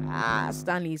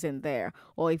 Stanley isn't there.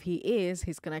 Or if he is,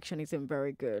 his connection isn't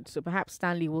very good. So perhaps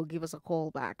Stanley will give us a call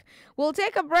back. We'll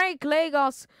take a break,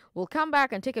 Lagos. We'll come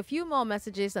back and take a few more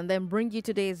messages and then bring you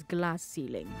today's glass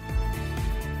ceiling.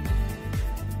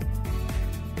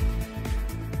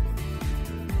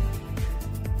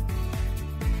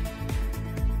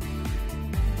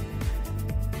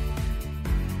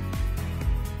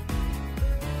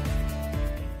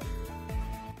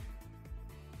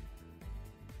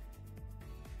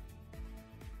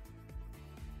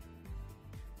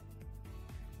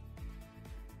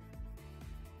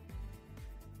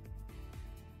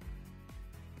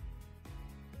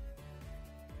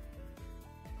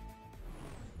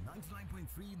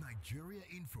 Nigeria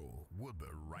Info. We'll be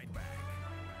right back.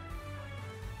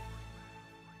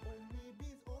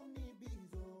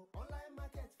 Online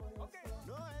market for your store.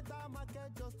 No enter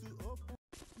market just to open.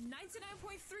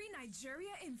 99.3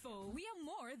 Nigeria Info. We are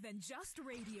more than just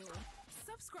radio.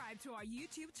 Subscribe to our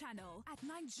YouTube channel at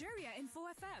Nigeria Info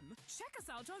FM. Check us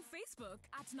out on Facebook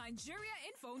at Nigeria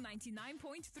Info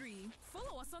 99.3.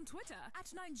 Follow us on Twitter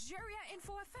at Nigeria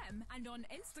Info FM and on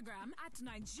Instagram at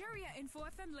Nigeria Info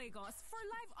FM Lagos for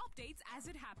live updates as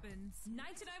it happens.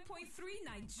 99.3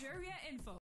 Nigeria Info.